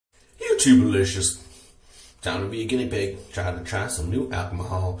tubelicious. Time to be a guinea pig. Try to try some new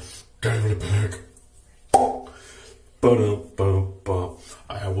alcohol. Guinea pig. Ba-da-ba-ba.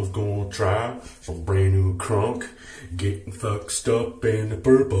 I was gonna try some brand new crunk. Getting fucked up in the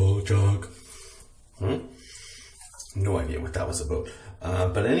purple jug. No idea what that was about.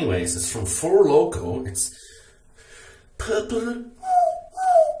 But anyways, it's from Loko. It's Purple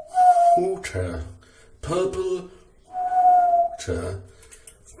Hooter. Purple Hooter.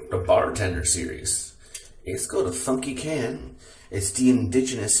 The bartender series. It's got a funky can. It's the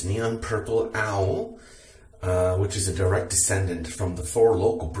indigenous neon purple owl, which is a direct descendant from the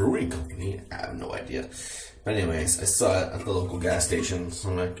Loko Brewing Company. I have no idea. But anyways, I saw it at the local gas station, so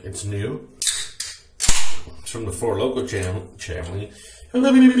I'm like, it's new. It's from the Loko family.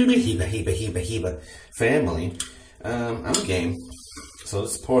 Family. I'm game. So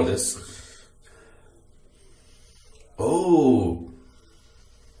let's pour this. Oh.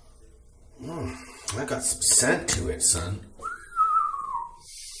 I got some scent to it, son.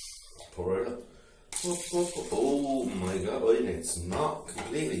 Pour it up. Oh my god, it's not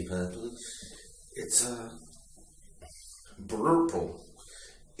completely purple. It's purple.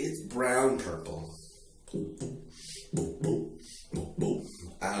 It's brown purple.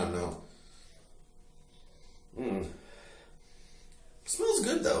 I don't know. Smells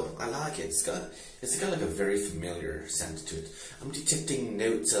good though. I like it. It's got like a very familiar scent to it. I'm detecting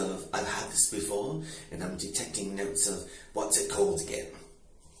notes of I've had this before, and I'm detecting notes of what's it called again.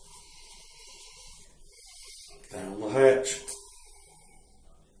 Down the hatch.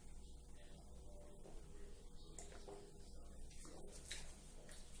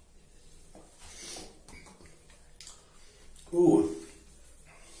 Ooh.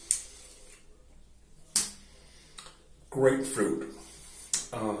 Grapefruit.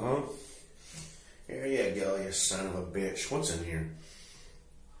 Here you go, you son of a bitch. What's in here?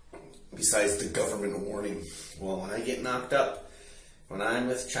 Besides the government warning. Well, when I get knocked up, when I'm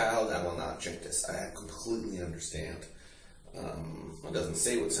with child, I will not drink this. I completely understand. It doesn't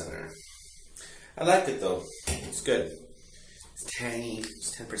say what's in there. I like it though. It's good. It's tangy.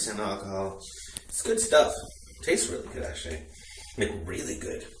 It's 10% alcohol. It's good stuff. Tastes really good actually. Like really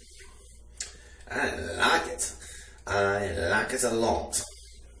good. I like it. I like it a lot.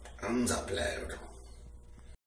 Thumbs up loud.